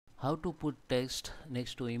How to put text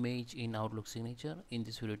next to image in Outlook signature. In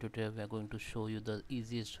this video tutorial we are going to show you the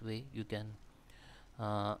easiest way you can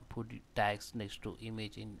put tags next to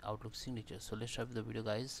image in Outlook signature. So let's start with the video,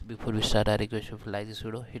 guys. Before we start, I request you to like this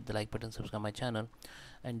video, hit the like button, subscribe my channel,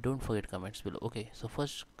 and don't forget comments below. Okay, so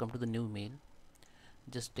first come to the new mail.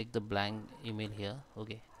 Just take the blank email here.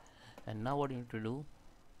 Okay, and now what you need to do,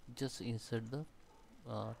 just insert the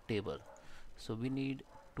table. So we need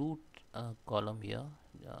two column here.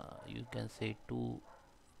 You can say two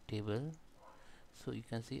table. So you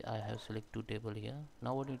can see I have select two table here.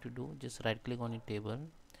 Now what you need to do, just right click on a table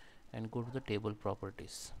and go to the table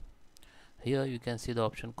properties. Here you can see the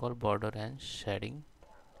option called border and shading.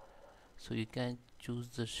 So you can choose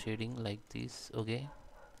the shading like this. Okay,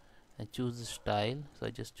 and choose the style. So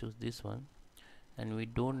I just choose this one, and we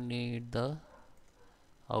don't need the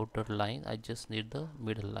outer line, I just need the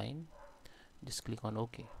middle line. Just click on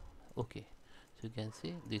OK. Okay, so you can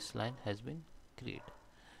see this line has been created.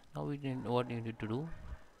 Now we need, what you need to do,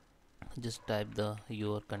 just type the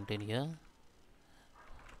your content here.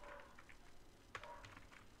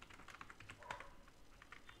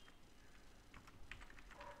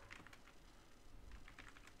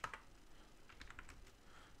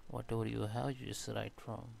 Whatever you have, you just write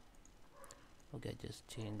from. Okay, just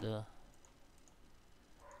change the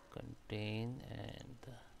contain and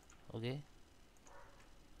okay,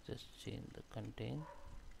 just change the contain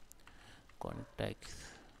contacts.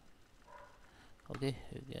 Okay,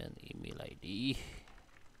 you can email ID,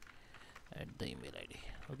 add the email ID.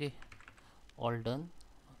 Okay, all done.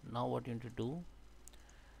 Now what you need to do,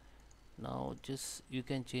 now just you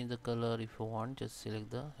can change the color if you want. Just select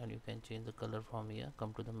the and you can change the color from here.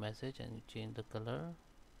 Come to the message and change the color.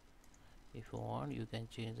 If you want, you can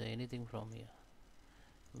change anything from here.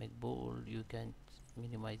 Make bold, you can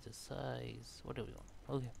minimize the size, whatever you want.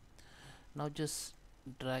 Okay, now just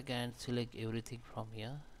drag and select everything from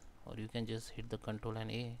here, or you can just hit the Ctrl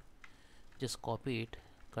and A, just copy it,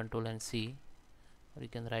 Ctrl and C, or you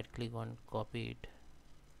can right click on copy it.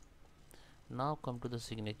 Now come to the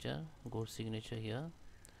signature, go signature here.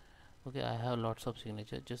 Okay, I have lots of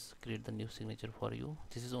signature, just create the new signature for you.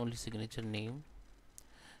 This is only signature name,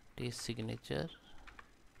 paste signature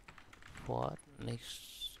for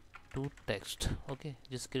next to text. Okay,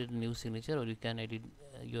 just create a new signature, or you can edit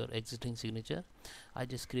your existing signature. I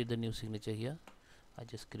just create the new signature here. I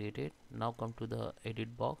just created. Now come to the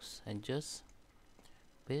edit box and just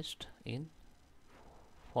paste in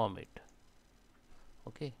format.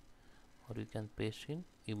 Okay, or you can paste in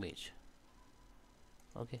image.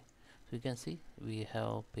 Okay, so you can see we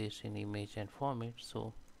have paste in image and format.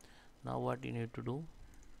 So now what you need to do,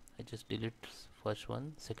 I just delete first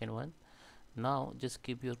one, second one. Now just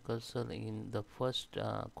keep your cursor in the first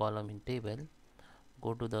column in table,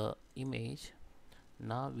 go to the image.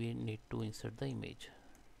 Now we need to insert the image.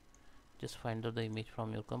 Just find out the image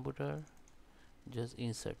from your computer, just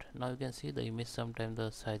insert. Now you can see the image, sometimes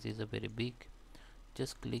the size is a very big.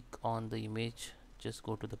 Just click on the image, just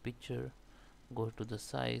go to the picture, go to the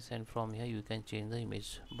size, and from here you can change the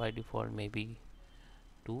image. By default maybe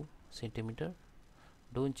 2 centimeter.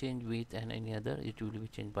 Don't change width and any other, it will be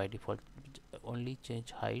changed by default. Only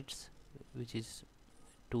change heights, which is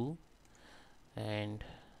 2, and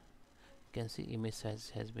you can see image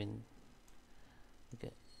size has been,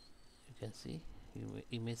 okay, you can see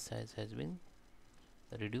image size has been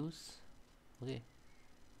reduced. Okay,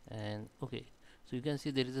 and okay, so you can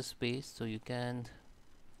see there is a space. So you can,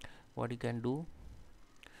 what you can do,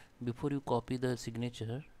 before you copy the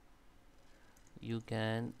signature, you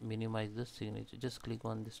can minimize the signature. Just click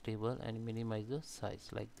on this table and minimize the size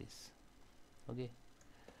like this. Okay,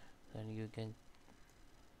 and you can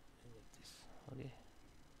like this. Okay,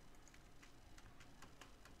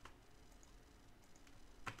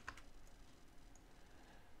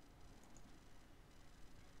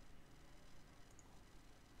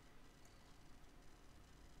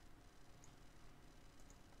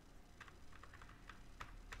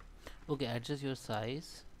 okay, adjust your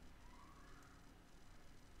size.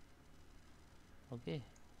 Okay,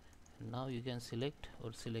 now you can select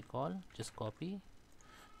or select all, just copy,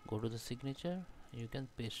 go to the signature, you can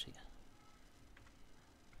paste here.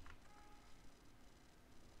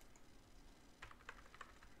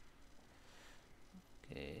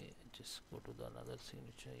 Okay, just go to the another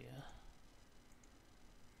signature here.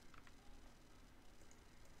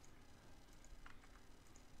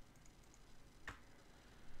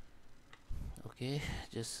 Okay,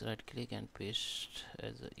 just right click and paste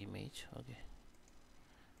as an image. Okay,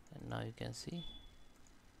 and now you can see,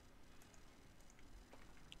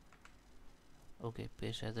 okay,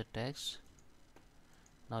 paste as a text.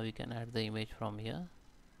 Now we can add the image from here.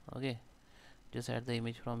 Okay, just add the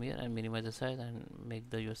image from here and minimize the size and make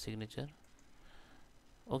the your signature.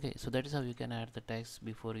 Okay, so that is how you can add the text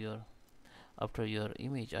before your after your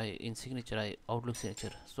image I in signature I outlook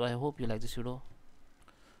signature. So I hope you like this video.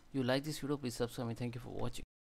 Please subscribe me. Thank you for watching.